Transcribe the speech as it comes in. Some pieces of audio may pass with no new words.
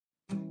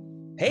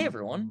Hey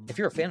everyone! If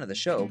you're a fan of the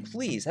show,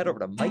 please head over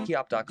to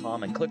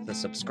mikeyop.com and click the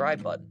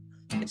subscribe button.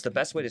 It's the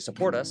best way to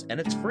support us, and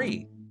it's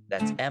free.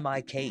 That's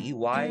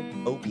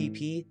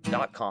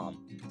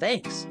MIKEYOPP.com.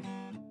 Thanks!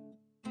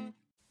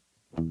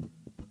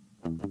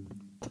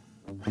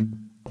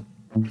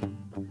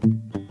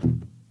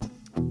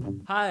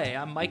 Hi,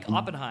 I'm Mike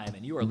Oppenheim,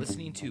 and you are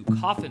listening to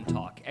Coffin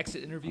Talk,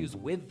 Exit Interviews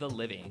with the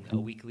Living, a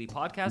weekly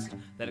podcast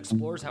that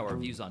explores how our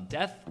views on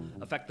death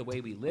affect the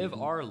way we live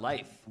our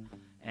life.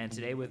 And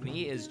today with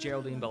me is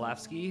Geraldine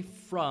Belafsky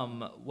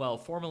from, well,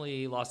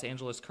 formerly Los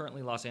Angeles,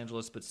 currently Los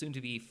Angeles, but soon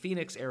to be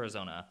Phoenix,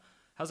 Arizona.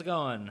 How's it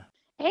going?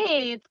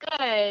 Hey, it's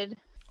good.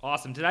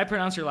 Awesome. Did I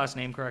pronounce your last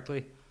name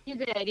correctly? You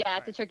did, yeah.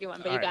 It's a tricky one,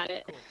 but you got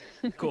it.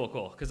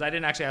 Cool. Because I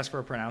didn't actually ask for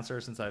a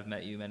pronouncer since I've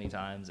met you many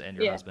times and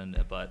your husband,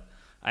 but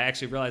I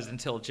actually realized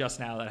until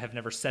just now that I've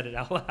never said it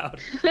out loud.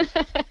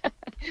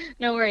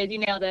 No worries, you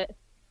nailed it.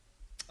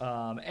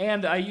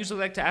 And I usually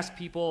like to ask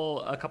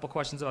people a couple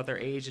questions about their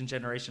age and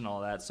generation and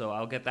all that, so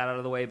I'll get that out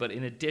of the way. But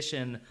in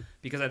addition,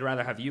 because I'd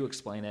rather have you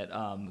explain it,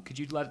 could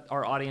you let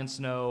our audience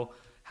know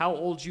how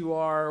old you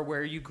are,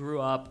 where you grew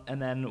up,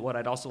 and then what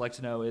I'd also like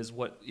to know is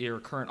what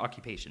your current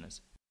occupation is.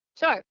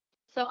 Sure.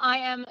 So I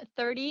am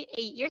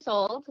 38 years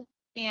old,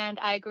 and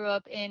I grew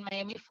up in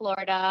Miami,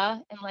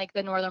 Florida, in like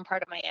the northern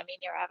part of Miami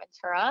near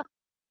Aventura.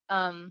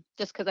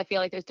 Just because I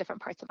feel like there's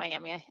different parts of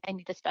Miami I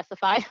need to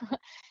specify.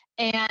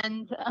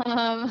 And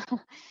what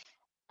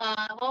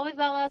was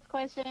that last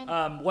question?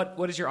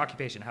 What is your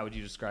occupation? How would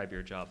you describe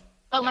your job?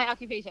 Oh, my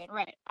occupation,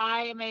 right.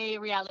 I am a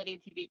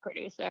reality TV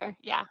producer.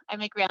 Yeah, I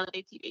make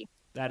reality TV.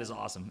 That is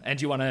awesome. And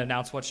do you want to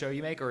announce what show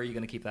you make, or are you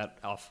going to keep that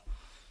off?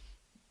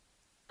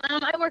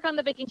 I work on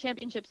the Baking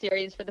Championship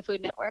series for the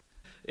Food Network.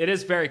 It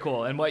is very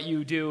cool. And what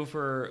you do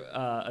for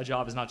a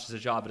job is not just a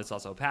job, but it's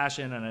also a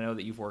passion. And I know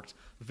that you've worked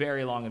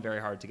very long and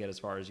very hard to get as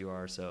far as you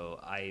are.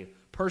 So I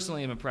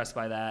personally am impressed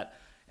by that.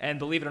 And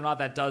believe it or not,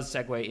 that does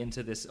segue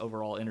into this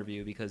overall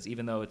interview, because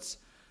even though it's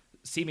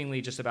seemingly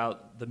just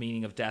about the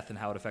meaning of death and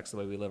how it affects the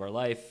way we live our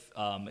life,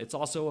 it's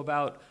also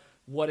about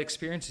what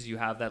experiences you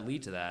have that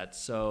lead to that.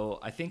 So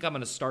I think I'm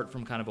going to start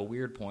from kind of a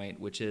weird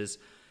point, which is,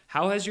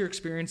 how has your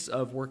experience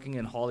of working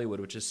in Hollywood,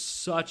 which is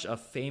such a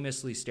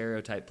famously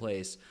stereotyped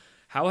place,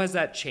 how has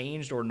that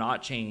changed or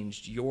not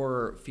changed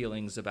your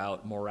feelings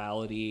about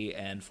morality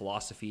and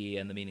philosophy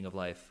and the meaning of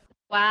life?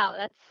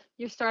 Wow,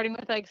 you're starting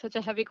with like such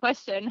a heavy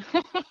question.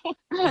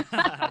 Thank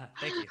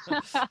you.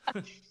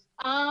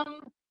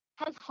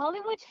 Has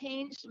Hollywood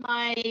changed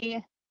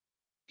I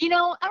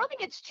don't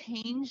think it's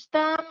changed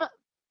them,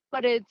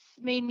 but it's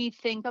made me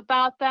think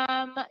about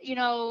them.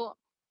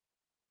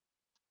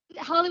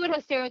 Hollywood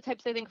has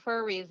stereotypes, I think, for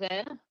a reason.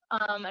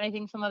 And I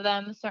think some of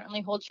them certainly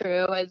hold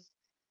true, as,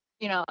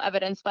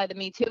 evidenced by the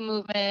Me Too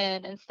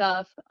movement and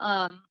stuff.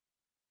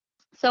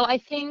 So I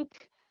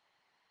think,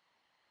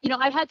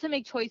 I've had to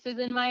make choices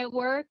in my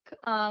work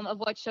of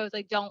what shows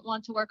I don't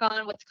want to work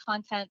on, what's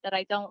content that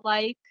I don't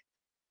like,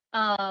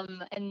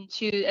 and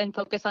choose and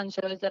focus on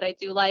shows that I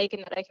do like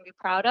and that I can be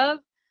proud of.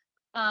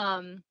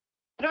 I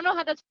don't know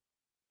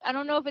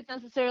if it's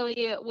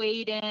necessarily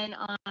weighed in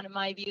on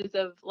my views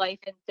of life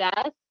and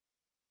death.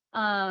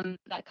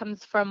 That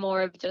comes from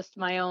more of just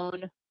my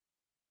own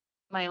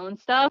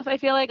stuff. I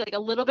feel like a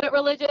little bit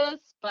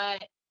religious,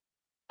 but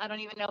I don't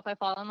even know if I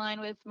fall in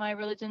line with my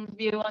religion's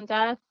view on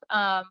death.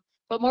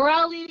 But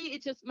morality,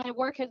 it's just my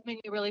work has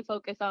made me really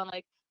focus on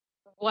like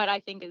what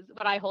I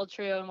hold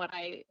true and what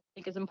I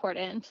think is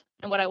important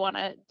and what I want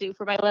to do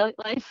for my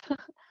life.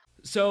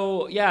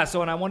 So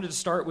and I wanted to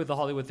start with the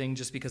Hollywood thing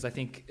just because I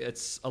think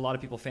it's a lot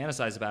of people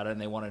fantasize about it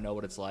and they want to know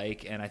what it's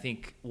like. And I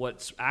think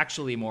what's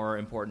actually more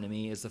important to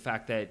me is the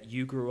fact that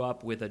you grew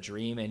up with a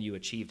dream and you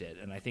achieved it.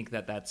 And I think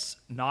that that's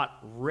not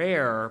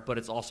rare, but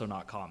it's also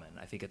not common.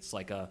 I think it's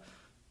like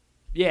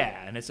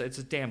and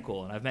it's damn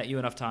cool. And I've met you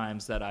enough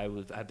times that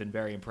I've been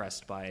very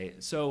impressed by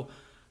it. So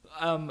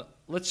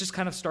let's just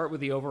kind of start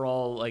with the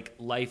overall like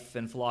life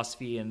and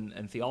philosophy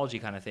and theology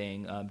kind of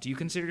thing. Do you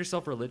consider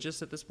yourself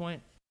religious at this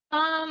point?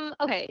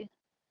 Okay.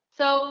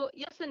 So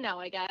yes and no,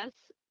 I guess.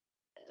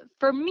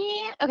 For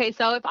me, okay,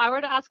 so if I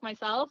were to ask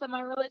myself, am I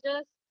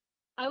religious?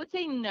 I would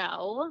say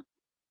no.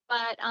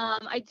 But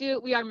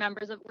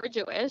we're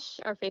Jewish,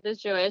 our faith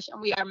is Jewish, and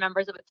we are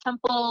members of a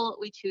temple.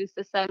 We choose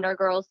to send our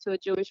girls to a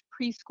Jewish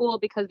preschool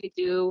because we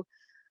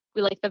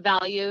like the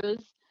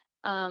values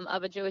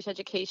of a Jewish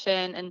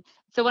education. And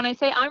so when I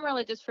say I'm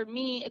religious, for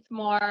me, it's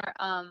more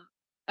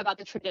about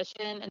the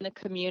tradition and the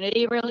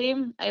community, really.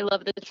 I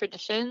love the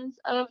traditions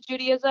of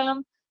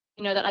Judaism,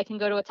 that I can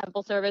go to a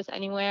temple service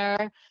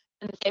anywhere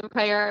and the same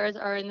prayers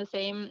are in the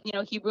same,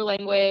 Hebrew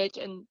language,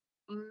 and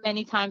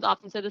many times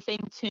often to the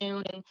same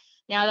tune. And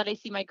now that I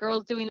see my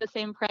girls doing the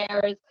same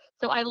prayers,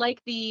 so I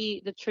like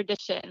the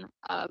tradition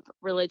of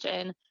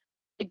religion.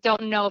 I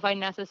don't know if I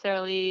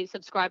necessarily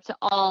subscribe to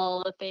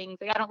all the things.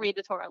 Like, I don't read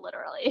the Torah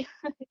literally,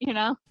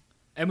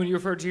 And when you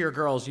refer to your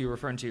girls, you're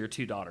referring to your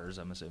two daughters,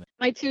 I'm assuming.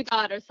 My two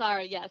daughters,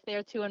 sorry, yes, they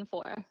are 2 and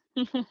 4.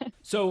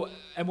 So,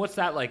 and what's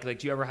that like? Like,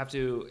 do you ever have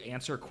to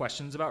answer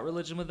questions about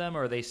religion with them,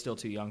 or are they still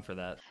too young for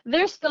that?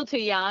 They're still too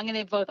young, and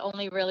they've both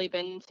only really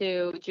been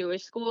to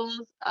Jewish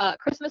schools.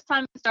 Christmas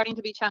time is starting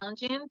to be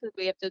challenging because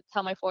we have to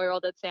tell my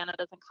 4-year-old that Santa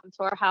doesn't come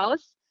to our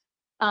house.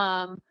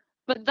 Um,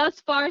 but thus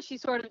far,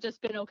 she's sort of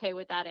just been okay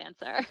with that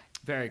answer.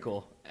 Very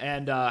cool.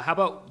 And how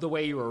about the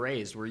way you were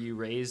raised? Were you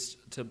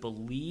raised to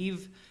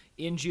believe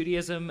in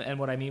Judaism? And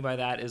what I mean by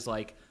that is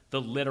like the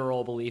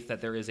literal belief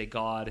that there is a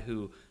God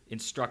who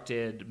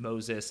instructed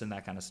Moses and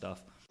that kind of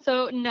stuff.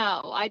 So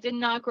no, I did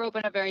not grow up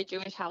in a very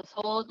Jewish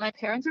household. My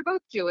parents are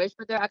both Jewish,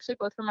 but they're actually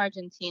both from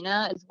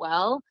Argentina as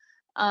well.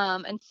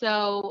 And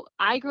so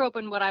I grew up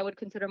in what I would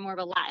consider more of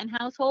a Latin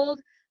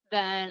household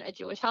than a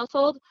Jewish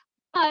household.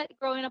 But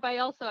growing up,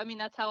 I mean,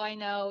 that's how I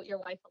know your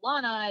wife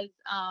Alana is,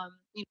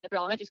 through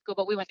elementary school.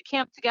 But we went to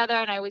camp together,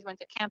 and I always went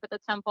to camp at the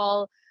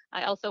temple.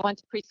 I also went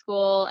to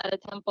preschool at a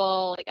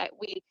temple.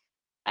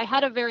 I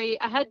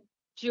had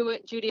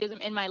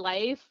Judaism in my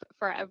life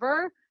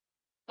forever,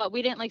 but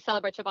we didn't like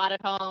celebrate Shabbat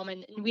at home,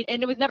 and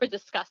it was never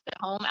discussed at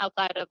home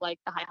outside of like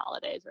the high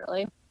holidays,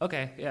 really.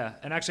 Okay, yeah.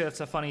 And actually, that's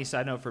a funny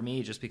side note for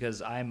me, just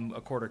because I'm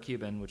a quarter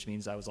Cuban, which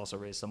means I was also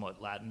raised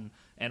somewhat Latin.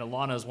 And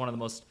Alana is one of the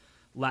most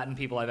Latin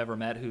people I've ever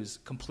met who's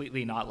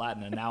completely not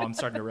Latin. And now I'm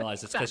starting to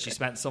realize it's because she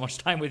spent so much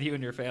time with you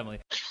and your family.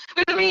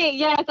 With me,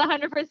 yes,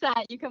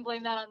 100%. You can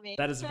blame that on me.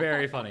 That is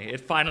very funny.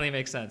 It finally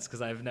makes sense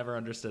because I've never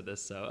understood this.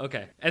 So,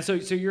 okay. And so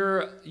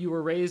you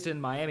were raised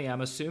in Miami.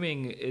 I'm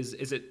assuming,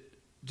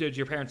 did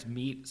your parents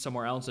meet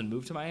somewhere else and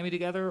move to Miami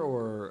together,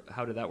 or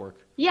how did that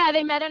work? Yeah,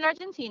 they met in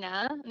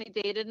Argentina, and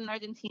they dated in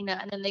Argentina,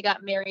 and then they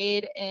got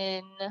married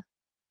in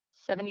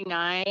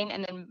 79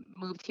 and then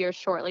moved here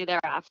shortly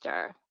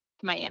thereafter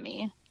to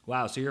Miami.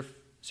 Wow, so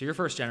you're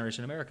first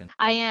generation American.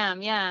 I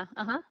am, yeah.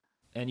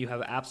 And you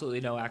have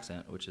absolutely no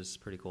accent, which is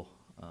pretty cool.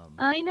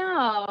 I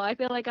know. I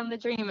feel like I'm the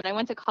dream, and I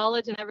went to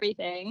college and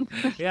everything.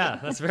 Yeah,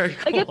 that's very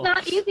cool. Like, it's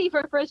not easy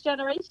for first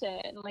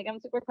generation. Like, I'm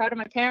super proud of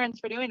my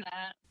parents for doing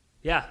that.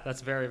 Yeah,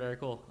 that's very, very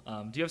cool.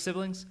 Do you have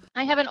siblings?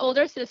 I have an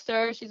older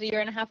sister. She's a year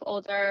and a half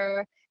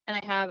older, and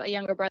I have a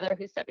younger brother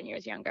who's 7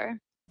 years younger.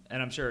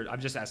 And I'm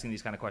just asking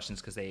these kind of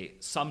questions because they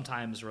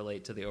sometimes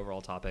relate to the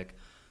overall topic.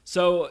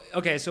 So,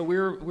 okay, so we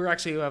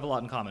have a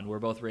lot in common. We're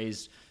both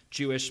raised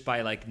Jewish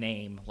by like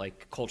name,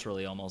 like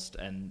culturally almost,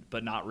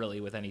 but not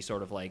really with any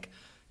sort of like,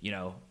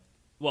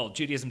 well,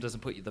 Judaism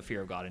doesn't put the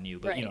fear of God in you,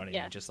 but right, you know what I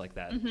yeah. mean, just like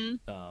that.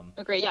 Mm-hmm.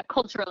 Agree. Yeah,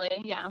 culturally,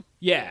 yeah.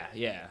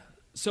 Yeah.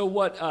 So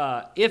what,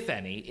 if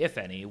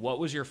any, what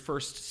was your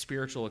first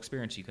spiritual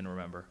experience you can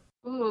remember?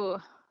 Ooh,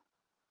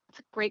 that's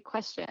a great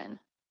question.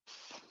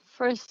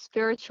 First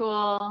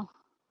spiritual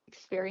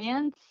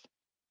experience?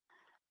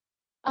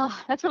 Oh,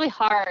 that's really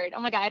hard. Oh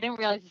my God, I didn't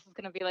realize this was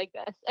going to be like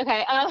this.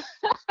 Okay.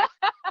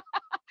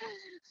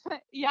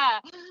 Yeah.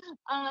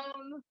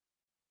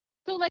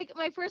 So like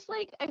my first,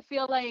 I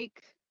feel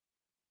like,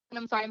 and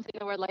I'm sorry, I'm saying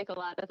the word like a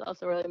lot. That's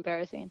also really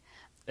embarrassing.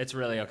 It's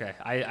really okay.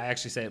 I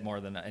actually say it more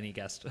than any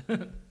guest.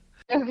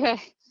 Okay.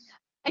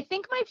 I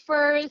think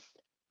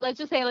let's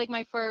just say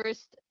my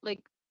first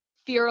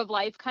fear of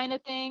life kind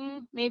of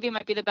thing, maybe it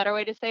might be the better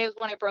way to say it, was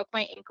when I broke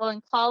my ankle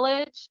in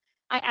college.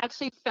 I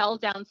actually fell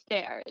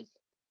downstairs.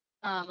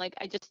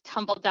 I just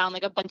tumbled down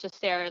a bunch of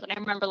stairs, and I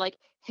remember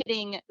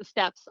hitting the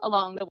steps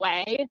along the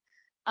way,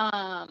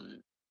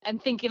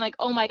 and thinking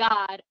oh my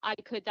God, I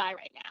could die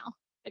right now.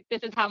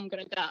 This is how I'm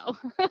gonna go.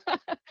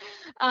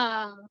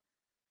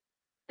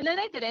 And then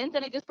I didn't,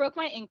 and I just broke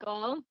my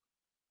ankle,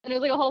 and it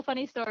was a whole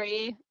funny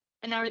story,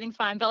 and everything's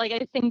fine. But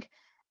I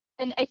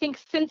think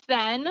since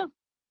then,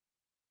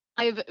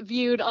 I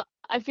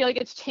feel like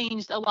it's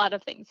changed a lot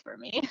of things for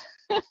me,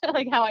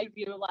 how I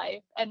view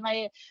life and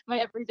my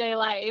everyday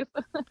life.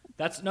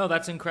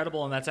 That's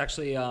incredible. And that's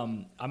actually,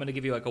 I'm going to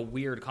give you a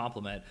weird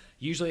compliment.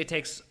 Usually it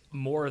takes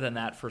more than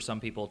that for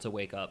some people to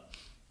wake up,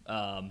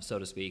 so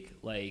to speak.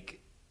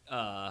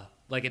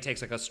 It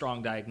takes a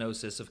strong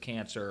diagnosis of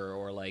cancer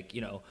or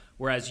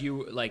whereas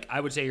you, I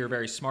would say you're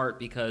very smart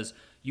because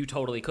you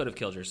totally could have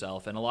killed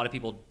yourself. And a lot of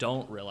people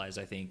don't realize,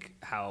 I think,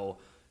 how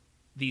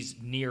these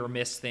near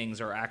miss things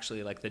are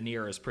actually the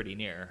near is pretty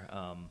near.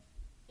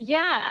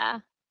 Yeah,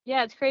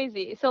 it's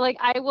crazy. So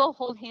I will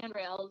hold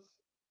handrails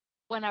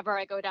whenever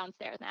I go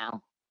downstairs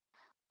now.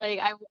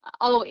 I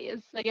always,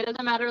 it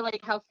doesn't matter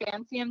how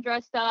fancy I'm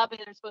dressed up, and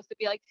they're supposed to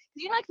be cause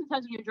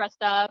sometimes when you're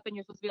dressed up and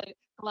you're supposed to be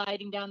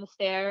gliding down the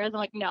stairs,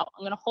 I'm no,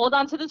 I'm gonna hold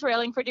on to this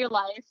railing for dear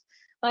life.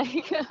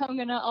 I'm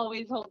gonna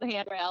always hold the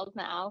handrails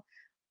now.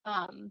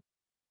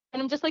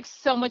 And I'm just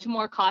so much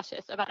more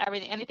cautious about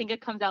everything. And I think it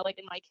comes out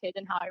in my kids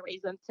and how I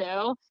raise them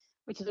too,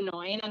 which is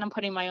annoying. And I'm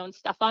putting my own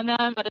stuff on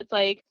them, but it's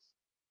I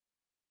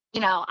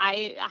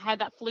had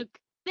that fluke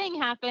thing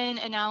happen,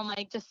 and now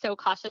I'm just so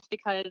cautious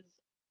because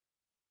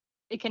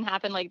it can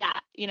happen like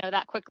that,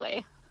 that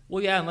quickly.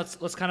 Well, yeah, and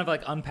let's kind of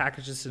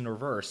unpackage this in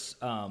reverse.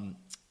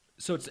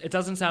 So it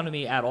doesn't sound to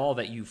me at all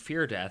that you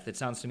fear death. It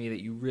sounds to me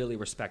that you really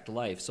respect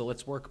life. So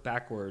let's work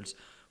backwards.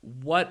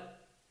 What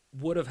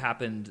would have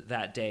happened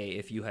that day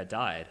if you had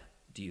died,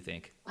 do you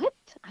think? What?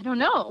 I don't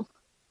know.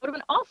 Would have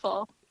been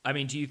awful. I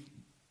mean,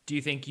 do Do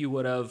you think you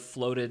would have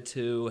floated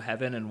to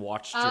heaven and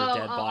watched your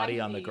dead body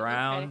on the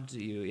ground?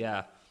 Okay.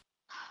 Yeah.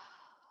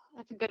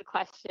 That's a good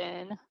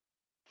question.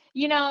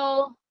 You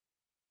know,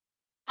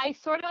 I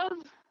sort of,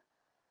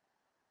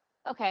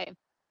 okay.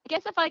 I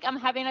guess if like I'm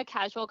having a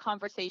casual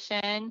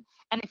conversation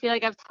and I feel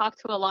like I've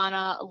talked to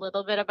Alana a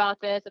little bit about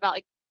this, about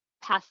like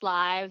past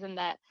lives and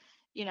that,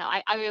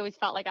 I always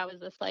felt like I was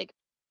this like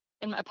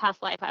in my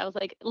past life, I was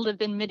like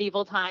lived in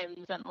medieval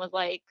times and was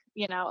like,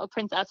 a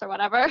princess or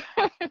whatever.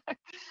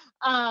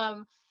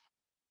 um,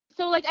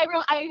 so like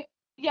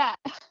yeah,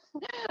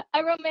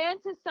 I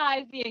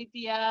romanticize the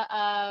idea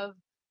of,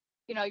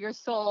 your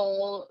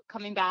soul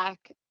coming back,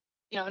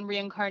 in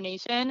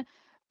reincarnation.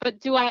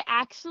 But do I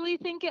actually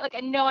think it? Like,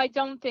 no, I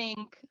don't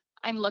think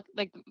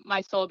like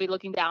my soul will be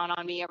looking down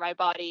on me or my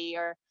body,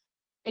 or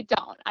I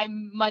don't.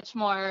 I'm much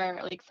more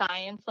like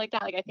science like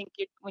that. Like, I think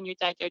when you're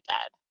dead, you're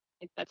dead.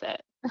 Like, that's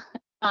it.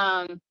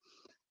 Um,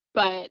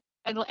 but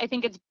I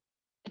think it's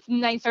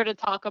nicer to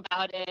talk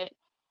about it,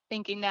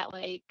 thinking that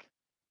like,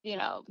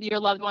 your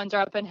loved ones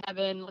are up in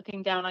heaven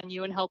looking down on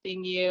you and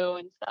helping you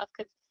and stuff.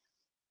 Because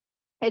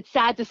it's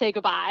sad to say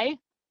goodbye.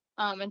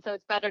 And so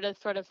it's better to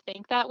sort of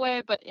think that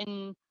way. But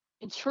in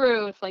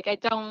truth, like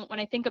when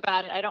I think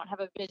about it, I don't have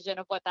a vision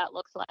of what that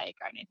looks like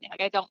or anything.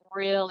 Like I don't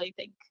really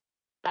think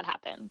that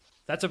happens.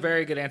 That's a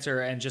very good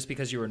answer. And just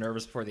because you were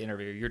nervous before the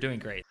interview, you're doing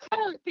great.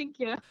 Oh, thank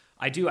you.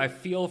 I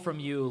feel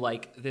from you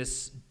like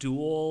this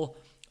dual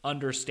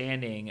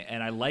understanding,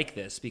 and I like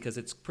this because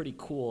it's pretty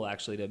cool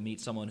actually to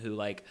meet someone who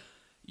like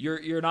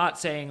you're not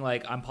saying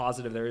like I'm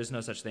positive there is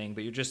no such thing,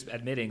 but you're just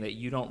admitting that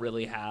you don't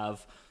really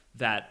have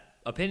that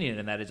opinion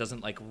and that it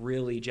doesn't like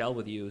really gel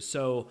with you.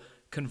 So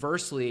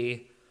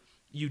conversely,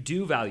 you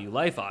do value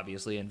life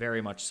obviously, and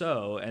very much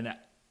so. And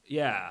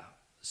yeah,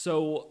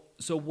 so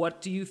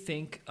what do you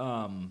think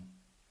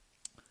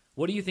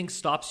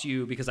stops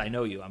you, because I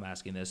know you, I'm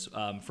asking this,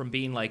 from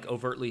being like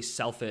overtly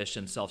selfish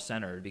and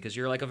self-centered? Because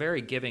you're like a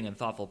very giving and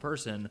thoughtful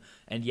person,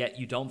 and yet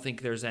you don't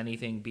think there's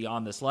anything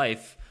beyond this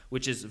life,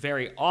 which is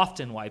very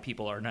often why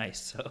people are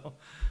nice. So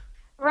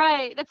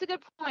Right. That's a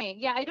good point.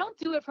 Yeah, I don't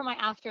do it for my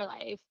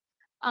afterlife.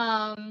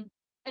 And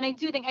I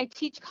do think I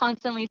teach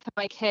constantly to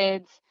my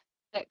kids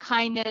that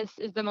kindness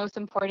is the most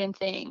important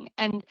thing.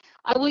 And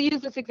I will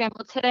use this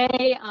example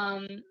today.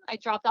 I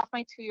dropped off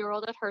my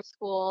 2-year-old at her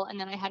school, and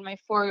then I had my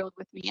 4-year-old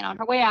with me. And on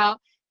her way out,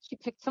 she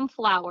picked some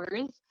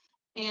flowers.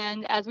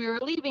 And as we were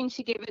leaving,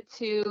 she gave it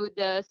to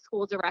the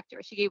school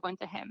director. She gave one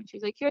to him. And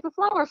she's like, "Here's a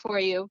flower for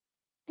you."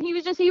 And he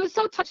was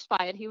so touched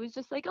by it. He was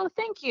just like, "Oh,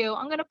 thank you.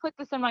 I'm going to put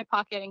this in my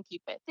pocket and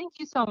keep it. Thank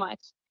you so much."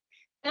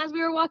 And as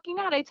we were walking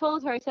out, I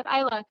told her, I said,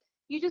 "Isla,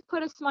 you just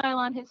put a smile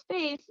on his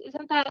face.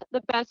 Isn't that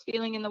the best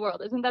feeling in the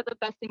world? Isn't that the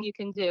best thing you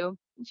can do?"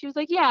 And she was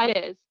like, "Yeah, it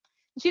is."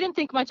 And she didn't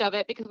think much of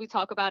it because we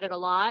talk about it a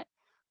lot.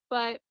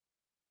 But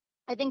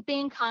I think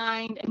being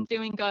kind and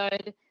doing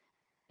good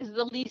is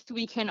the least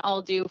we can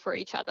all do for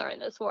each other in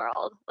this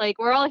world. Like,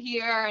 we're all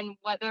here, and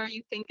whether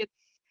you think it's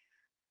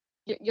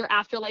your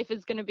afterlife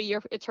is going to be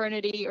your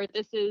eternity or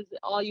this is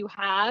all you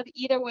have,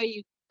 either way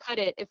you cut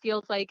it, it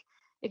feels like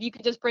if you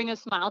could just bring a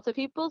smile to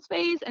people's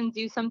face and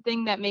do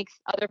something that makes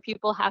other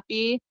people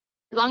happy,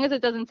 as long as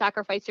it doesn't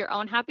sacrifice your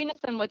own happiness,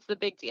 then what's the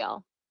big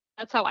deal?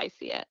 That's how I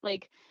see it.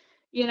 Like,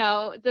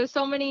 there's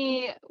so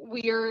many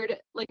weird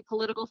like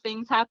political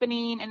things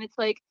happening, and it's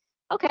like,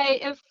 okay,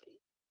 if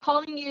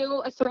calling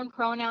you a certain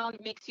pronoun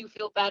makes you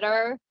feel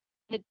better,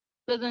 it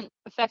doesn't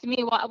affect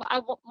me. Why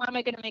am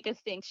I going to make a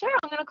stink? Sure,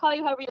 I'm going to call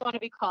you however you want to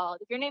be called.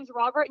 If your name's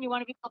Robert and you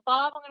want to be called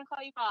Bob, I'm going to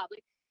call you Bob.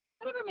 Like,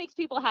 whatever makes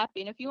people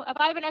happy. And if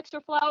I have an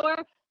extra flower,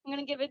 I'm going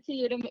to give it to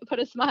you to put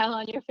a smile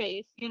on your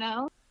face,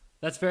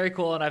 that's very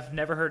cool. And I've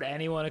never heard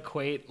anyone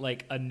equate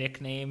like a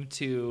nickname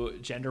to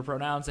gender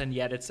pronouns, and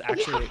yet it's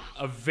actually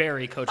a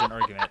very cogent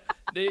argument.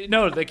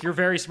 No, like you're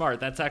very smart.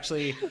 That's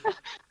actually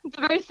it's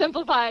a very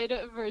simplified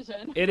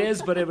version. It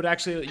is, but it would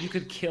actually, you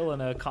could kill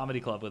in a comedy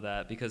club with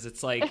that, because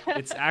it's like,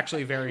 it's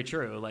actually very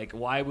true. Like,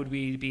 why would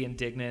we be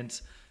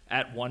indignant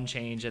at one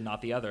change and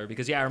not the other?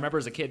 Because I remember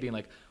as a kid being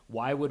like,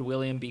 why would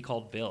William be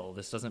called Bill?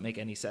 This doesn't make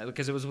any sense.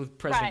 Because it was with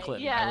President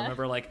Clinton. Yeah. I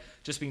remember like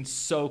just being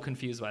so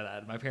confused by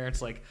that. My parents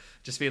like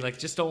just being like,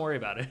 just don't worry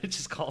about it.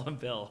 Just call him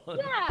Bill.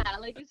 Yeah,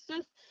 like it's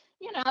just,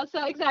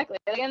 so exactly.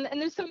 And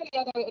there's so many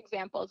other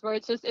examples where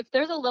it's just, if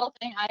there's a little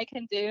thing I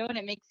can do and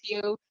it makes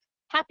you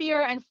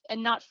happier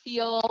and not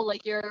feel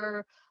like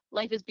your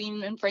life is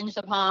being infringed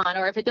upon,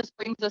 or if it just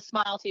brings a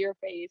smile to your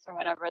face or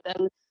whatever,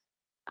 then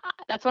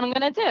that's what I'm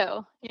going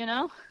to do,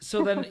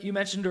 So then you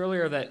mentioned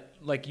earlier that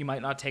like you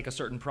might not take a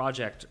certain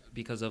project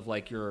because of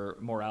like your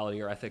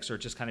morality or ethics or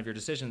just kind of your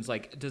decisions.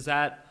 Like, does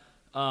that,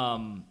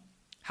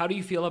 how do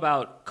you feel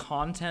about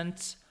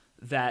content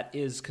that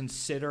is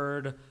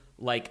considered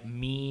like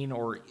mean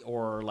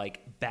or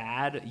like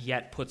bad,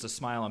 yet puts a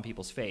smile on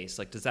people's face?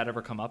 Like, does that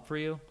ever come up for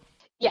you?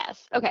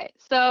 Yes. Okay.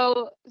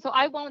 So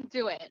I won't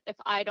do it if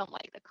I don't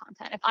like the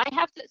content. If I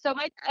have to,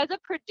 as a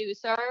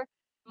producer,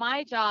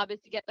 my job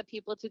is to get the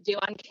people to do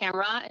on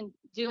camera and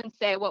do and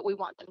say what we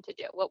want them to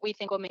do, what we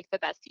think will make the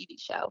best TV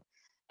show.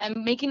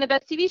 And making the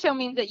best TV show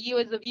means that you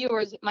as the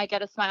viewers might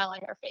get a smile on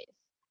your face.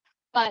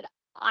 But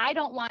I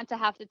don't want to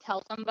have to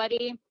tell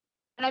somebody,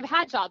 and I've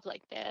had jobs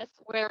like this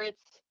where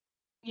it's,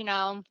 you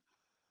know,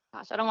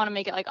 gosh, I don't want to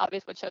make it like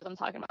obvious what shows I'm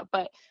talking about,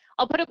 but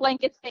I'll put a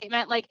blanket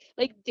statement like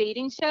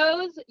dating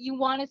shows. You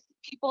want to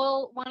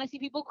see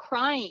people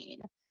crying,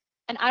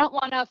 and I don't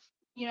want to,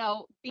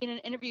 be in an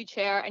interview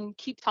chair and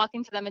keep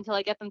talking to them until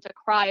I get them to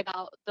cry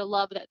about the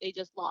love that they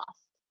just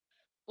lost.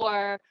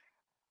 Or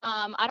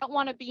I don't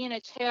want to be in a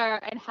chair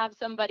and have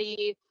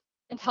somebody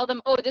and tell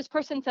them, oh, this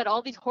person said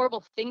all these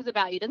horrible things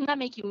about you. Doesn't that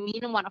make you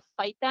mean and want to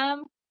fight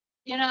them?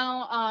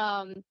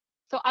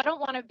 So I don't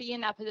want to be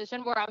in that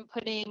position where I'm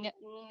putting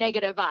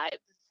negative vibes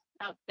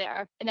out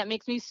there. And that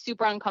makes me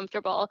super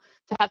uncomfortable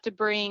to have to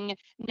bring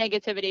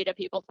negativity to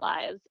people's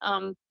lives.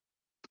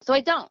 So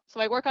I don't.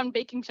 So I work on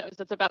baking shows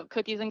that's about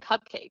cookies and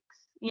cupcakes,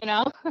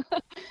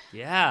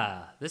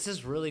 Yeah, this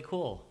is really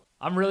cool.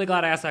 I'm really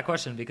glad I asked that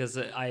question because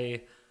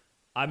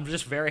I'm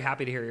just very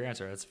happy to hear your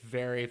answer. It's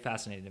very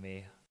fascinating to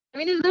me. I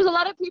mean, there's a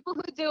lot of people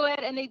who do it,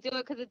 and they do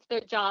it because it's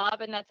their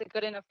job, and that's a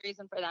good enough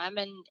reason for them.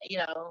 And,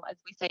 as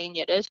we say in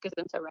Yiddish,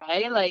 gesundheit,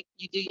 right? Like,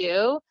 you do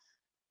you.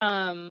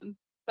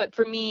 But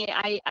for me,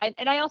 I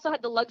also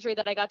had the luxury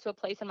that I got to a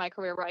place in my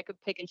career where I could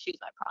pick and choose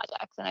my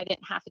projects, and I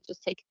didn't have to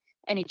just take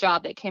any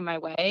job that came my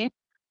way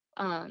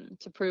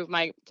to prove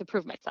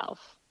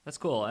myself. That's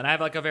cool. And I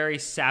have like a very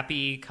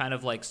sappy kind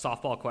of like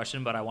softball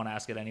question, but I want to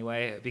ask it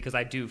anyway because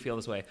I do feel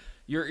this way.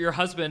 Your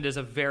husband is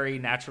a very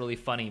naturally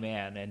funny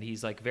man, and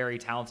he's like very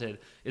talented.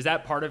 Is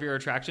that part of your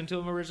attraction to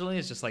him originally?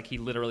 It's just like he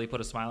literally put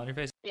a smile on your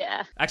face?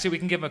 Yeah. Actually, we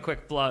can give him a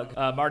quick plug.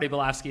 Marty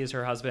Belafsky is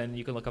her husband.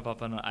 You can look him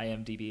up on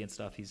IMDb and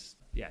stuff. He's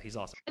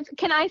awesome.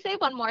 Can I say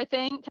one more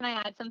thing? Can I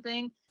add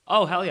something?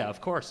 Oh, hell yeah.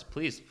 Of course.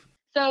 Please.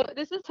 So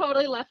this is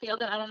totally left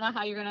field, and I don't know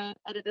how you're going to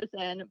edit this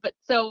in, but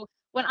so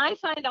when I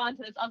signed on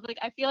to this, I was like,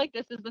 I feel like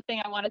this is the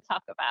thing I want to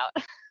talk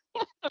about.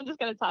 I'm just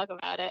going to talk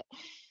about it,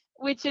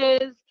 which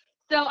is,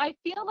 so I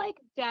feel like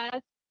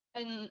death,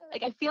 and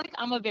like, I feel like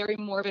I'm a very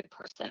morbid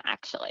person,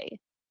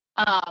 actually.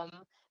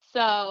 So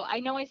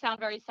I know I sound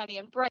very sunny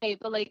and bright,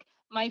 but like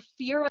my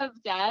fear of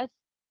death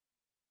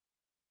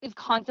is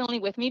constantly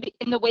with me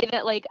in the way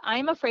that like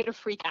I'm afraid of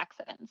freak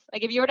accidents.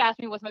 Like if you were to ask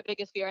me what's my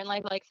biggest fear in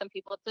life, like some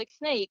people it's like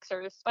snakes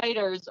or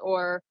spiders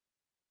or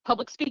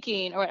public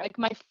speaking, or like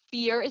my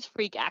fear is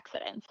freak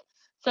accidents.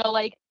 So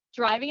like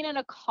driving in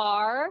a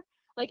car,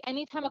 like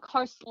anytime a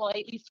car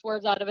slightly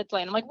swerves out of its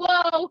lane, I'm like,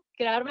 whoa,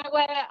 get out of my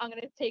way. I'm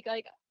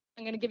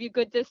gonna give you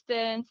good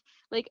distance.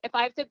 Like if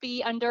I have to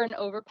be under an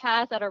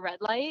overpass at a red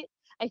light,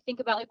 I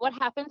think about like what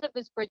happens if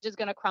this bridge is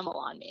gonna crumble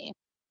on me?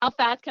 How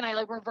fast can I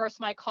like reverse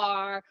my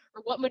car,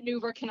 or what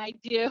maneuver can I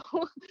do?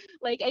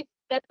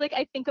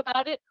 I think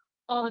about it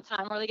all the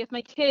time. Or like if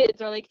my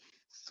kids are like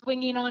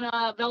swinging on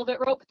a velvet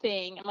rope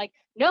thing, I'm like,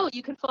 no,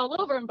 you can fall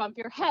over and bump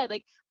your head.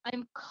 Like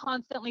I'm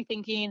constantly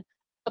thinking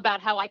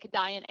about how I could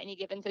die in any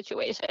given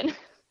situation.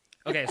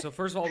 Okay, so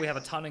first of all, we have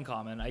a ton in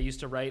common. I used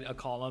to write a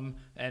column,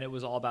 and it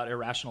was all about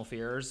irrational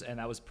fears, and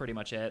that was pretty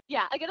much it.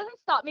 Yeah, like it doesn't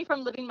stop me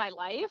from living my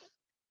life,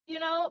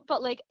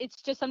 but like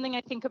it's just something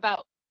I think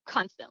about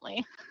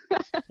constantly.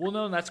 Well,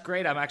 no, that's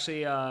great. I'm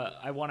actually,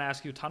 I want to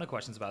ask you a ton of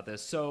questions about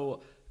this.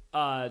 So,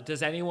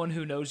 does anyone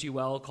who knows you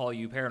well call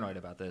you paranoid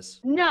about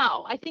this?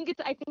 No, I think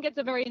it's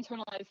a very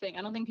internalized thing.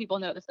 I don't think people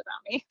know this about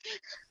me.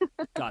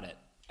 Got it.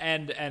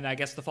 And I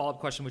guess the follow-up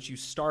question, which you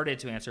started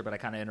to answer, but I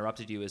kind of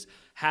interrupted you, is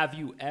have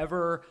you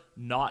ever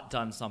not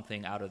done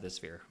something out of this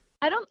fear?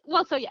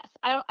 So yes,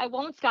 I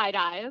won't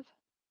skydive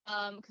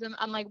because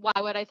I'm like, why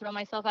would I throw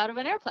myself out of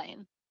an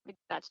airplane? Like,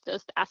 that's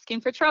just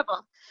asking for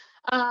trouble.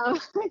 So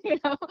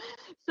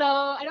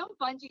I don't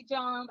bungee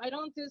jump. I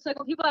don't do, so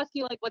when people ask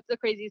you like, what's the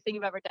craziest thing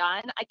you've ever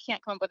done? I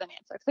can't come up with an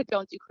answer because I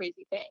don't do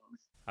crazy things.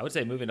 I would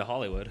say moving to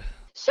Hollywood.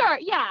 Sure.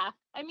 Yeah.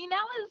 I mean,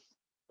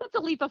 that's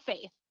a leap of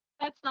faith.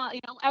 That's not,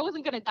 I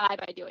wasn't going to die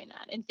by doing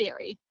that in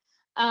theory.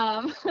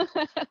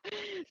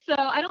 So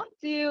I don't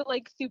do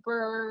like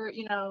super,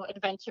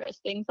 adventurous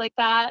things like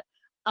that.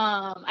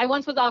 I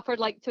once was offered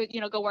like to,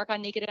 go work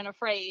on Naked and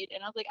Afraid,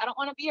 and I was like, I don't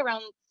want to be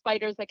around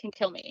spiders that can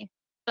kill me.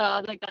 So I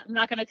was like, I'm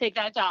not going to take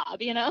that job,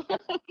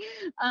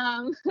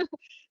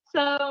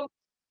 So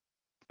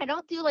I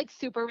don't do like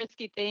super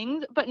risky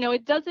things, but no,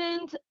 it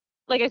doesn't,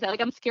 like I said, like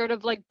I'm scared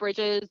of like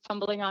bridges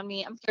tumbling on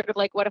me. I'm scared of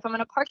like, what if I'm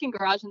in a parking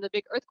garage and the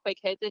big earthquake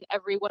hits and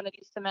every one of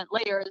these cement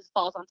layers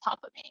falls on top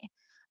of me?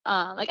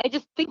 Like I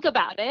just think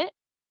about it,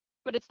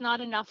 but it's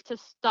not enough to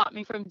stop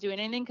me from doing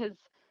anything because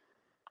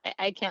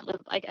I can't live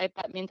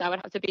that means I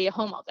would have to be at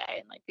home all day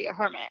and like be a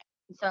hermit.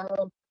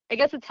 So I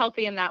guess it's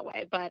healthy in that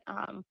way, but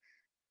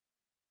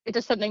it's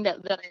just something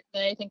that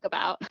I think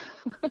about.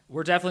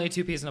 We're definitely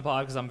two peas in a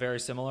pod because I'm very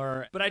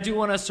similar. But I do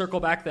want to circle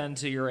back then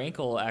to your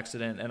ankle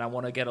accident, and I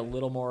want to get a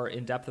little more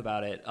in depth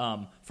about it.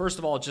 First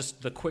of all,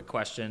 just the quick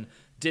question: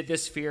 did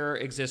this fear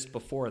exist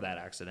before that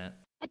accident?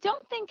 I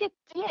don't think it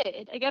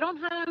did. Like I don't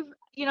have,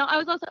 I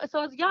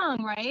was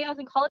young, right? I was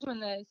in college when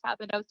this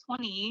happened. I was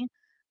 20.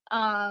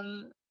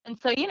 And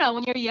so,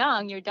 when you're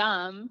young, you're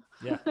dumb.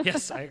 Yeah.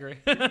 Yes, I agree.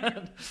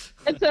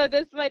 And so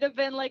this might have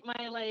been like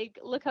my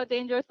look how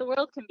dangerous the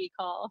world can be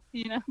call,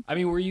 I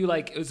mean, were you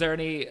like, was there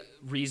any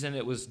reason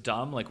it was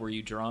dumb? Like, were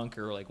you drunk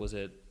or like, was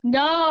it?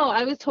 No,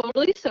 I was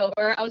totally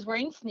sober. I was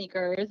wearing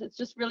sneakers. It's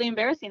just really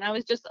embarrassing. I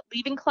was just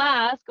leaving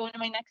class, going to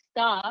my next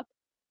stop,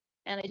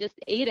 and I just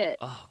ate it.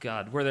 Oh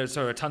God, were there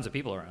sort of tons of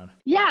people around?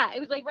 Yeah, it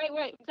was like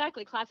right,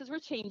 exactly. Classes were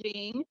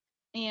changing,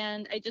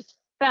 and I just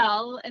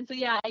fell. And so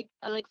yeah, I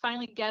like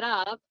finally get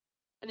up,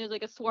 and there's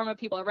like a swarm of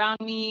people around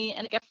me.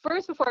 And like, at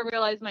first, before I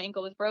realized my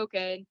ankle was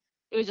broken,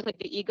 it was just like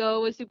the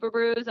ego was super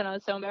bruised, and I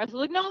was so embarrassed. I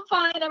was like, no, I'm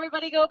fine.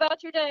 Everybody go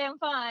about your day. I'm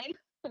fine.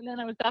 And then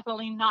I was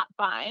definitely not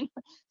fine.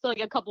 So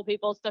like a couple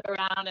people stuck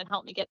around and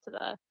helped me get to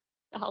the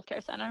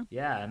healthcare center.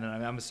 Yeah, and then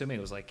I'm assuming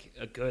it was like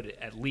a good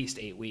at least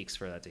 8 weeks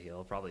for that to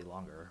heal, probably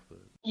longer. But...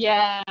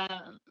 Yeah.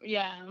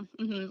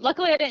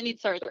 Luckily, I didn't need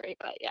surgery,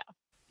 but yeah.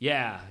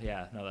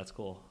 Yeah. No, that's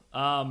cool.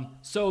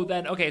 So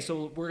then, okay,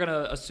 so we're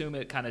gonna assume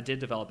it kind of did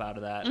develop out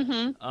of that.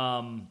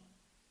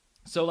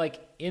 So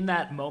like in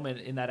that moment,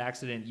 in that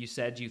accident, you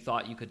said you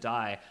thought you could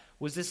die.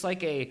 Was this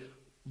like a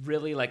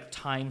really like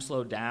time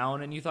slowed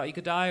down and you thought you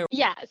could die? Or...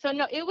 Yeah. So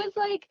no, it was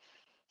like,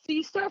 so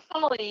you start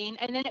falling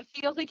and then it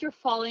feels like you're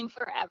falling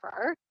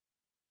forever.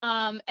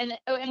 And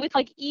with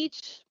like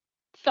each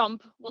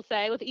thump, we'll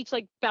say, with each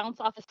like bounce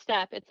off a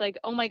step, it's like,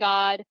 oh my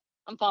God,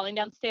 I'm falling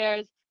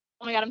downstairs.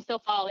 Oh my God, I'm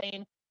still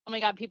falling. Oh my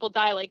God, people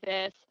die like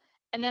this.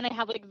 And then I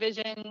have like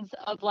visions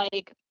of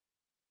like,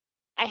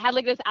 I had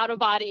like this out of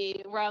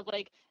body where I was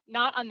like,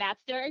 not on that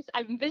stairs.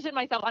 I envisioned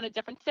myself on a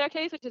different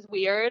staircase, which is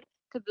weird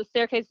because the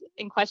staircase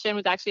in question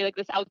was actually like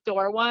this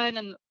outdoor one.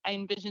 And I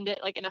envisioned it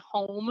like in a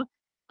home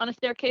on a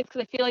staircase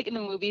because I feel like in the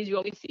movies you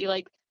always see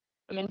like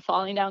women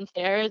falling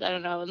downstairs, I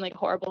don't know, and like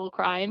horrible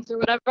crimes or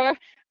whatever.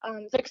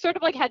 So I sort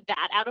of like had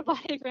that out of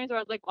body experience where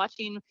I was like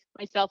watching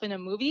myself in a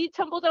movie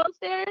tumble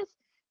downstairs.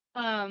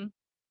 And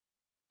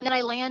then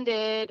I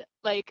landed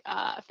like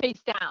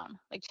face down,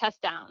 like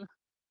chest down,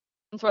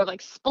 and sort of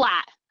like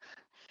splat.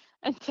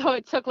 And so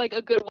it took like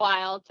a good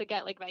while to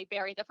get like my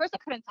bearings. At first I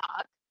couldn't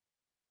talk.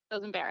 I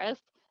was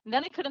embarrassed. And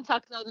then I couldn't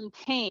talk because I was in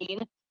pain.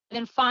 And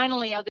then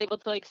finally I was able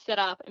to like sit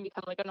up and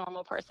become like a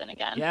normal person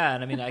again. Yeah,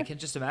 and I mean I can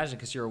just imagine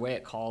because you're away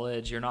at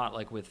college, you're not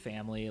like with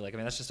family. Like I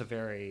mean that's just a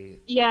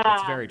very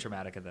it's very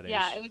traumatic at that age.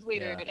 Yeah, it was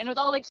weird. Yeah. And it was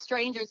all like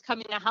strangers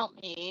coming to help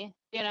me,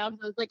 It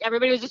was like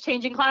everybody was just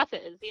changing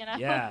classes,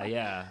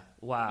 Yeah.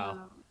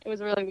 Wow. It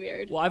was really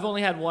weird. Well, I've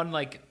only had one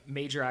like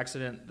major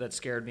accident that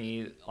scared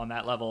me on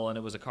that level, and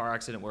it was a car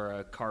accident where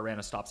a car ran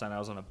a stop sign. I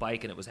was on a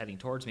bike and it was heading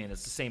towards me, and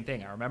it's the same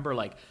thing. I remember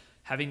like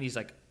having these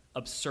like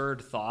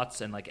absurd thoughts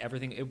and like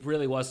everything. It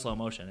really was slow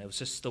motion. It was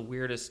just the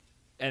weirdest,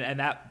 and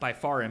that by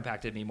far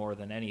impacted me more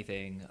than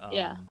anything.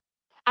 Yeah,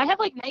 I have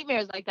like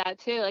nightmares like that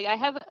too. Like I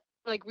have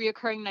like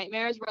reoccurring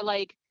nightmares where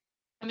like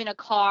I'm in a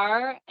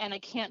car and I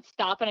can't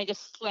stop and I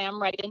just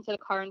slam right into the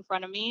car in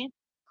front of me.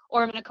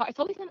 Or I'm in a car. It's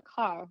always in a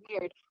car.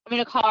 Weird. I'm in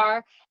a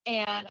car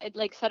and it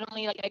like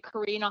suddenly like I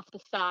careen off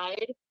the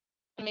side.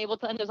 I'm able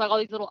to, and there's like all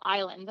these little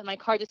islands, and my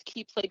car just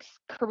keeps like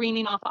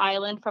careening off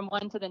island from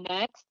one to the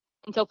next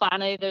until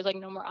finally there's like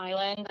no more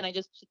island, and I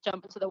just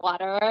jump into the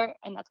water,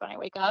 and that's when I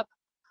wake up.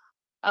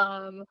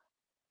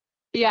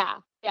 Yeah,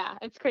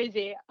 it's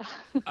crazy.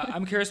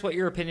 I'm curious what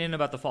your opinion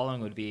about the following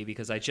would be,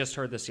 because I just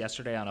heard this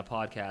yesterday on a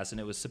podcast, and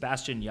it was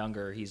Sebastian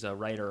Junger. He's a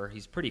writer.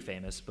 He's pretty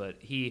famous, but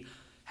he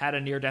had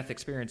a near-death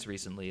experience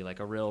recently, like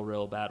a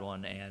real bad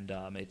one, and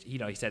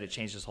he said it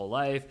changed his whole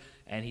life.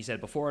 And he said,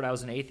 before it, I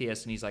was an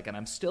atheist, and he's like, and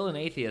I'm still an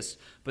atheist,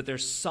 but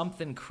there's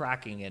something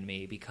cracking in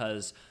me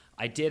because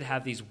I did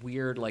have these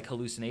weird like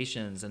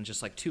hallucinations, and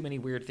just like too many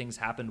weird things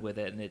happened with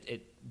it, and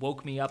it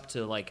woke me up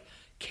to like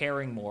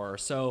caring more.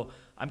 So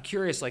I'm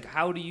curious, like,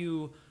 how do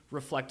you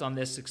reflect on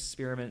this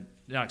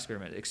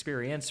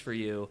experience for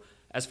you,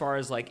 as far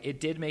as like it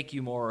did make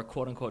you more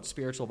quote unquote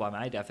spiritual by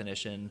my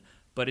definition,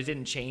 but it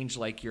didn't change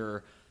like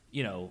your,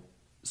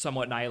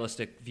 somewhat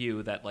nihilistic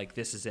view that like,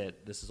 this is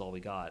it, this is all we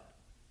got.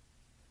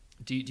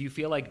 Do you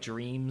feel like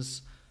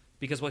dreams,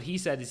 because what he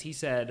said is, he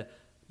said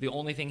the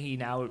only thing he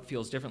now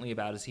feels differently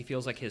about is he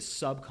feels like his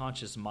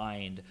subconscious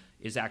mind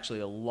is actually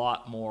a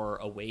lot more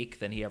awake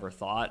than he ever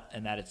thought,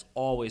 and that it's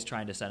always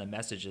trying to send him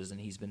messages, and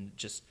he's been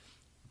just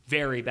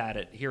very bad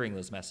at hearing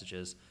those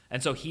messages.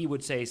 And so he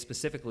would say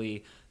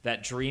specifically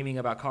that dreaming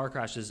about car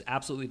crashes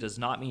absolutely does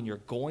not mean you're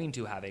going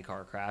to have a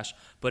car crash,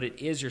 but it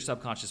is your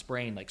subconscious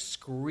brain like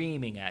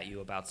screaming at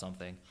you about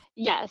something.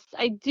 Yes,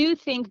 I do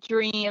think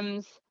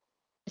dreams,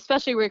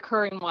 especially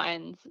recurring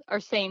ones,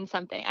 are saying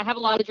something. I have a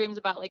lot of dreams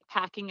about like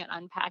packing and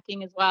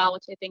unpacking as well,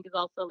 which I think is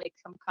also like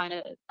some kind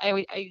of,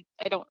 I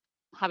don't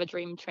have a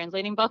dream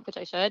translating book, which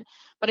I should,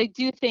 but I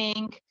do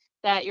think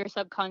that your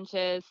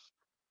subconscious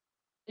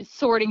is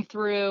sorting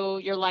through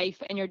your life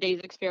and your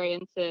day's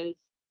experiences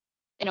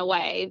in that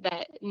way,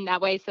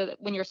 so that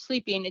when you're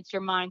sleeping, it's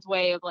your mind's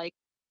way of like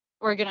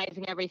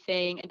organizing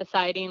everything and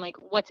deciding like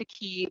what to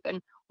keep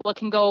and what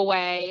can go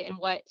away and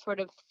what sort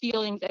of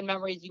feelings and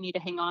memories you need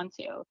to hang on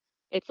to.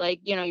 It's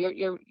like,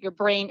 your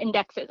brain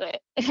indexes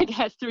it, I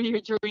guess, through your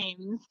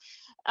dreams.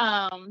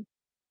 Um,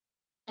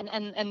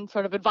 and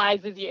sort of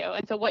advises you.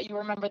 And so what you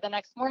remember the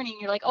next morning,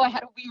 you're like, oh, I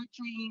had a weird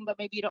dream, but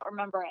maybe you don't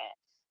remember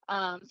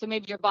it. So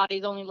maybe your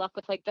body's only left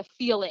with like the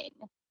feeling,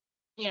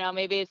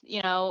 maybe it's,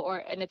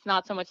 and it's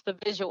not so much the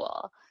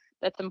visual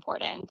that's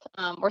important.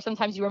 Or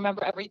sometimes you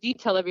remember every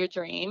detail of your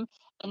dream,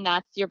 and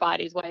that's your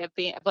body's way of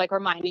like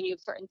reminding you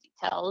of certain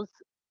details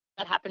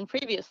that happened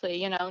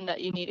previously, and that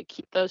you need to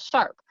keep those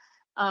sharp.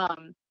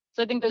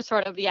 So I think there's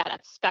sort of,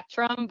 that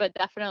spectrum, but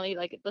definitely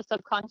like the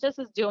subconscious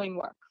is doing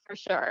work for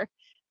sure.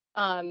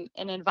 And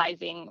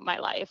advising my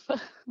life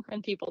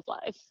and people's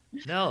lives.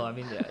 No, I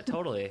mean, yeah,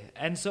 totally.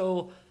 And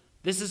so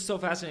this is so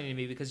fascinating to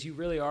me because you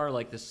really are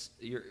like this,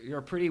 you're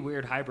a pretty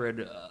weird hybrid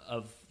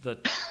of the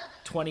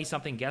 20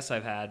 something guests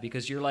I've had,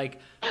 because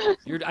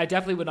I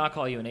definitely would not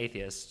call you an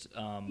atheist.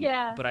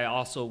 Yeah. But I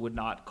also would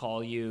not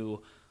call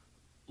you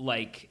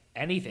like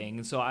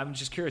anything. So I'm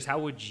just curious, how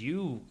would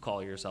you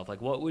call yourself?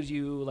 Like, what would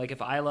you, like if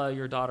Isla,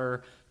 your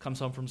daughter, comes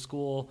home from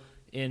school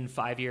in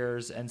 5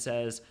 years and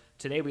says,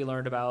 today we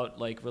learned about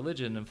like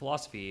religion and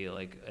philosophy,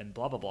 like, and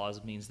blah, blah, blah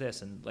means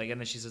this. And like, and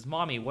then she says,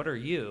 Mommy, what are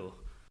you?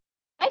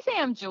 I say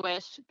I'm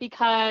Jewish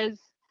because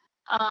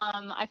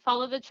I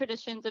follow the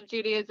traditions of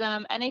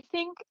Judaism. And I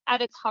think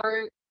at its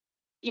heart,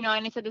 and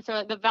I said this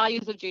earlier, the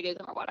values of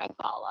Judaism are what I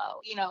follow.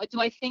 Do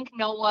I think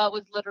Noah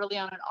was literally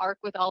on an ark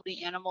with all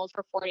the animals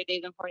for 40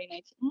 days and 40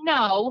 nights?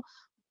 No.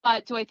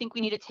 But do I think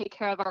we need to take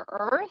care of our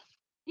earth?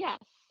 Yes.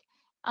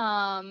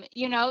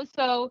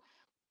 So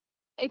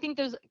I think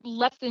there's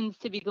lessons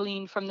to be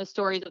gleaned from the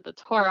stories of the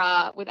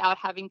Torah without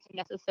having to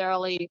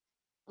necessarily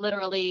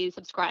literally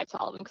subscribe to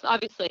all of them. Because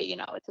obviously,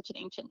 it's such an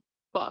ancient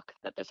book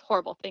that there's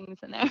horrible things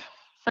in there.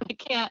 So I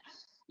can't,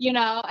 and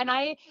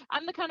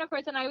I'm the kind of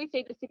person, I always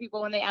say this to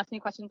people when they ask me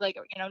questions like,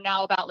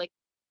 now about like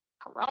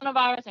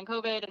coronavirus and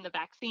COVID and the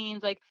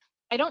vaccines, like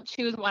I don't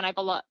choose when I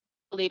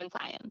believe in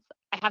science.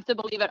 I have to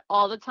believe it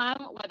all the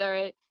time, whether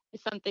it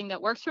is something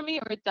that works for me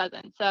or it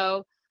doesn't.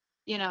 So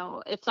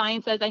if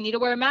science says I need to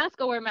wear a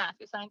mask, I'll wear a mask.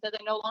 If science says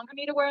I no longer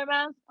need to wear a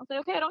mask, I'll say,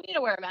 okay, I don't need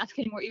to wear a mask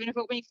anymore, even if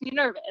it makes me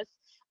nervous.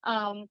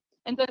 And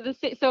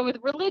so with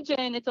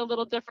religion, it's a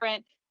little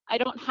different. I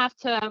don't have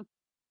to.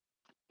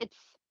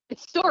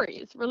 It's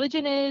stories.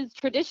 Religion is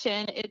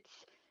tradition.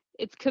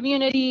 It's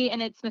community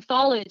and it's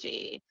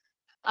mythology,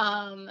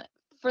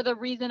 for the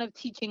reason of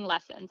teaching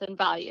lessons and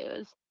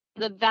values.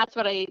 That's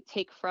what I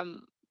take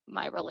from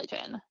my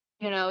religion.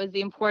 Is the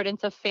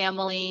importance of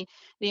family,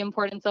 the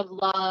importance of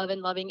love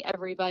and loving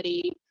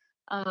everybody,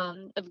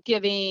 of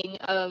giving,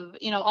 of,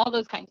 all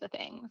those kinds of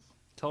things.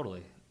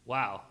 Totally.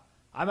 Wow.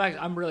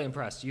 I'm really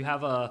impressed. You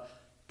have a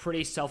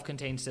pretty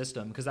self-contained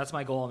system, because that's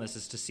my goal in this,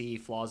 is to see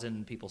flaws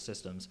in people's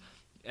systems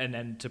and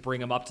then to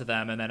bring them up to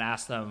them and then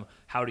ask them,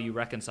 how do you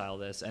reconcile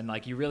this? And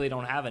like, you really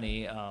don't have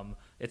any.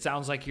 It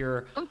sounds like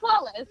I'm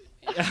flawless.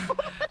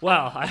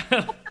 Well,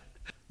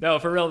 no,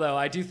 for real though,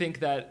 I do think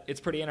that it's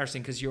pretty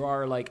interesting, because you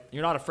are like,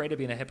 you're not afraid of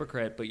being a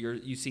hypocrite, but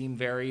you seem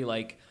very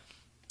like,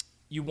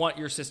 you want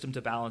your system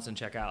to balance and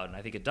check out, and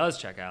I think it does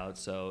check out.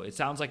 So it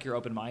sounds like you're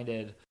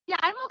open-minded. Yeah,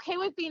 I'm okay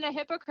with being a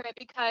hypocrite,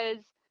 because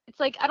it's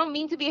like, I don't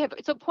mean to be a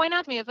hypocrite. So point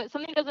out to me if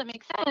something doesn't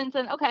make sense,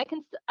 and okay,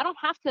 I don't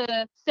have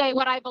to say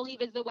what I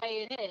believe is the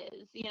way it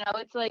is.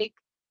 It's like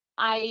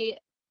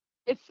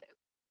if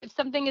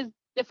something is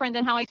different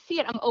than how I see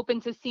it, I'm open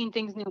to seeing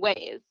things new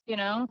ways.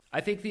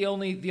 I think the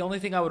only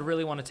thing I would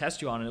really want to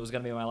test you on, and it was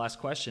going to be my last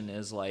question,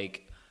 is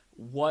like,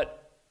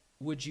 what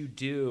would you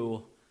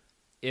do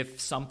if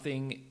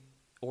something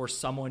or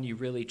someone you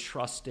really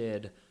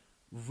trusted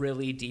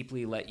really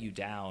deeply let you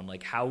down?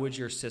 Like, how would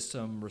your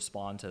system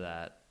respond to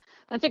that?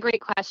 That's a great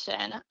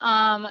question.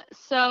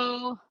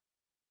 So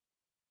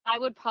I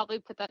would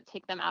probably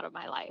take them out of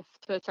my life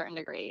to a certain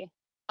degree.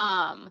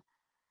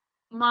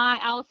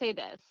 I'll say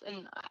this,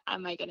 and I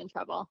might get in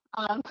trouble.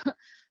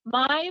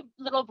 My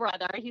little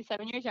brother, he's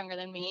 7 years younger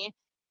than me.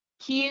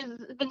 He's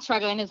been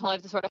struggling his whole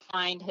life to sort of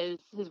find his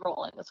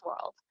role in this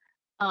world.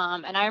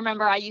 And I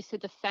remember I used to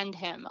defend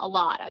him a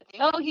lot. I'd say,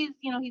 oh, he's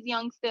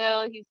young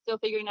still. He's still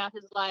figuring out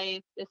his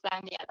life, this,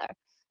 that, and the other.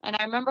 And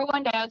I remember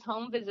one day I was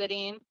home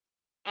visiting,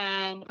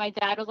 and my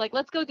dad was like,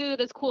 let's go do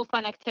this cool,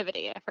 fun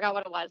activity. I forgot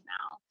what it was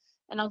now.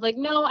 And I was like,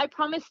 no, I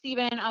promised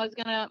Steven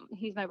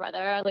he's my brother.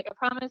 I was like, I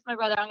promised my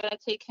brother I'm going to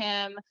take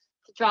him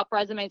to drop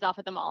resumes off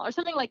at the mall or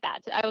something like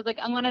that. I was like,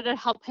 I wanted to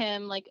help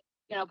him, like,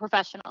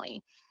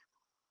 professionally.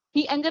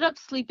 He ended up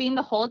sleeping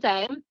the whole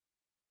day.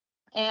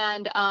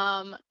 And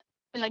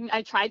like,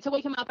 I tried to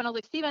wake him up, and I was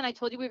like, Steven, I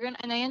told you we were going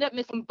to, and I ended up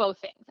missing both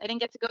things. I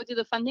didn't get to go do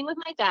the fun thing with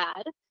my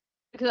dad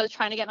because I was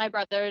trying to get my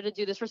brother to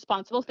do this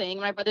responsible thing.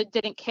 My brother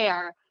didn't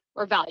care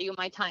or value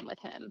my time with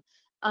him.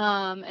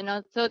 And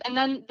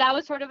then that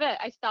was sort of it.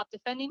 I stopped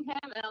defending him,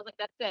 and I was like,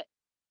 that's it.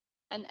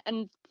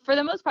 And for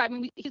the most part, I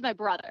mean, he's my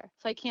brother,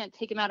 so I can't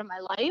take him out of my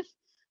life.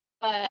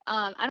 But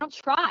I don't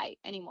try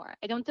anymore.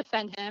 I don't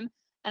defend him,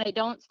 and I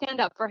don't stand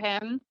up for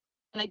him,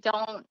 and I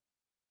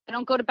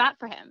don't go to bat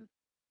for him.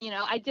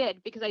 I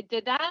did, because I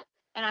did that,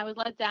 and I was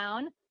let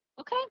down.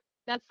 Okay,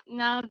 that's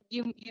now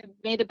you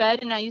made a bed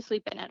and now you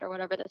sleep in it, or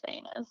whatever the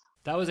saying is.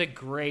 That was a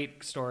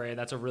great story.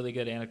 That's a really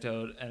good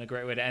anecdote and a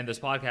great way to end this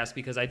podcast,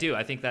 because I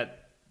think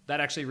that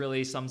actually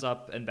really sums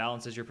up and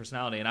balances your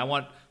personality. And I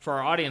want for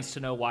our audience to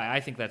know why I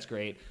think that's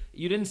great.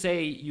 You didn't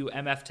say you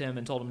MF'd him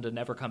and told him to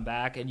never come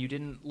back, and you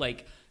didn't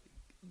like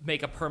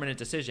make a permanent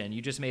decision.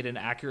 You just made an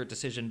accurate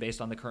decision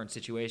based on the current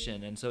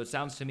situation. And so it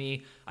sounds to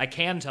me, I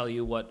can tell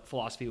you what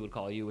philosophy would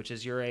call you, which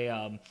is you're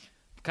a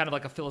kind of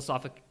like a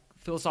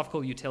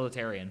philosophical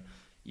utilitarian.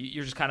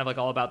 You're just kind of like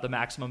all about the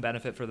maximum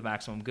benefit for the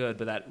maximum good,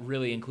 but that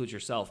really includes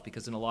yourself,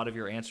 because in a lot of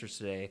your answers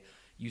today,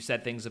 you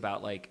said things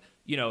about like,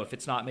 you know, if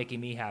it's not making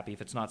me happy,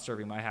 if it's not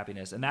serving my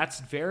happiness. And that's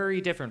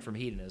very different from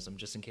hedonism,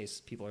 just in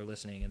case people are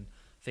listening and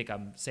think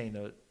I'm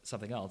saying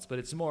something else. But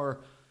it's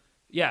more,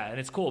 yeah, and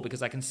it's cool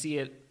because I can see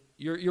it.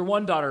 Your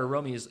one daughter,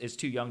 Romy, is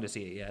too young to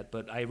see it yet,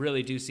 but I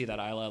really do see that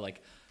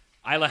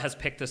Isla has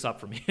picked this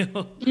up from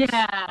you.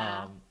 Yeah.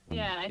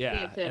 I see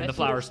it too. And the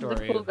flower story.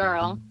 She's a cool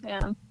girl.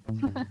 Yeah.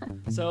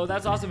 So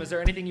that's awesome. Is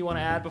there anything you want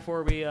to add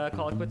before we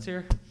call it quits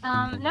here?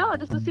 No,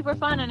 this was super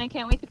fun, and I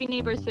can't wait to be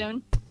neighbors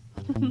soon.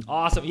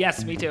 Awesome.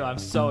 Yes, me too. I'm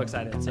so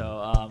excited.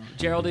 So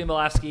Geraldine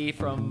Belafsky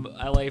from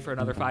LA for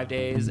another 5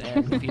 days,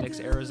 and Phoenix,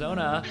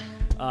 Arizona.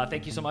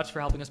 Thank you so much for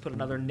helping us put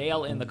another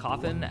nail in the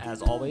coffin.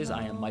 As always,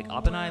 I am Mike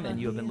Oppenheim, and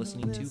you have been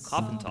listening to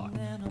Coffin Talk,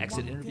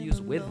 exit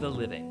interviews with the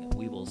living.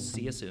 We will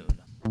see you soon.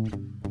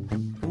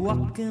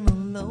 Walking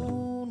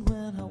alone